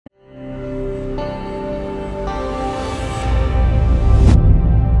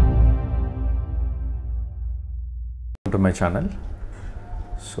my channel.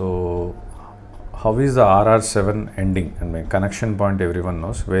 So how is the RR7 ending? And my connection point everyone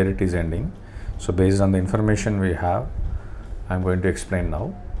knows where it is ending. So based on the information we have, I'm going to explain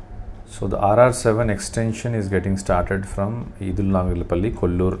now. So the RR7 extension is getting started from Idul-Nagalpalli,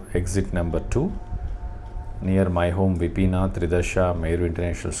 Kollur exit number 2 near my home Vipina, Tridasha, Meru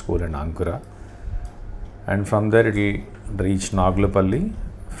International School and Ankura. And from there it will reach Nagalpalli.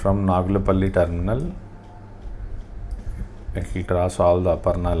 From Nagalpalli terminal, it will cross all the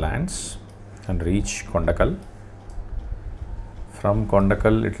Aparna lands and reach Kondakal. From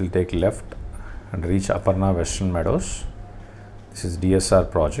Kondakal it will take left and reach Aparna Western Meadows. This is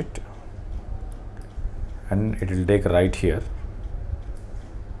DSR project. And it will take right here,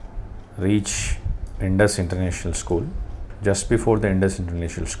 reach Indus International School. Just before the Indus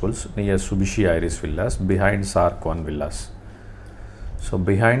International Schools, near Subishi Iris Villas, behind Sark 1 Villas. So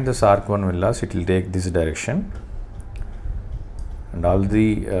behind the Sark 1 Villas, it will take this direction, and all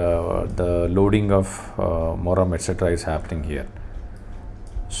the loading of Moram etc. is happening here.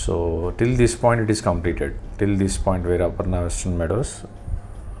 So till this point it is completed. Till this point where Aparna Western Meadows,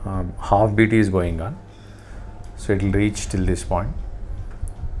 half BT is going on. So it will reach till this point.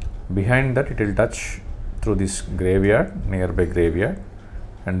 Behind that it will touch through this graveyard, nearby graveyard,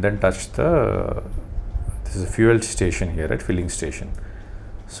 and then touch the, this is a fuel station here at filling station.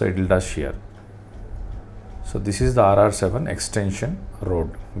 So it will touch here. So this is the RR7 extension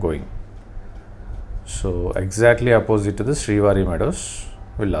road going. So exactly opposite to the Srivari Meadows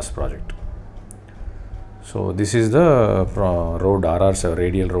Villas project. So this is the road RR7,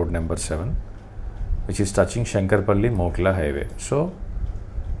 radial road number 7, which is touching Shankarpalli Mokla highway. So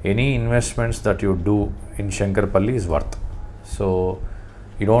any investments that you do in Shankarpalli is worth. So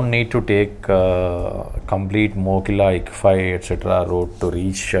you don't need to take complete Mokila, Ikfai etc. road to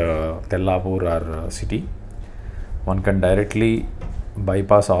reach Tellapur or city. One can directly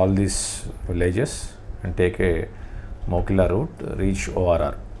bypass all these villages and take a Mokila route, reach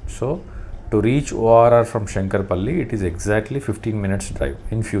ORR. So to reach ORR from Shankarpalli, it is exactly 15 minutes drive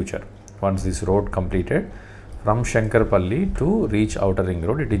in future. Once this road completed, from Shankarpalli to reach Outer Ring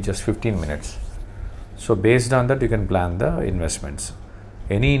Road, it is just 15 minutes. So based on that, you can plan the investments.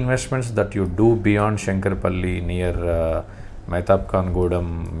 Any investments that you do beyond Shankarpalli near Mehtabkan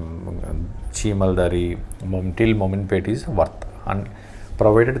Godam, Chimaldari, till Mominpet is worth, and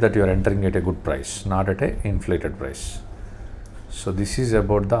provided that you are entering at a good price, not at a inflated price. So this is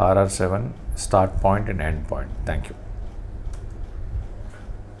about the RR7 start point and end point. Thank you.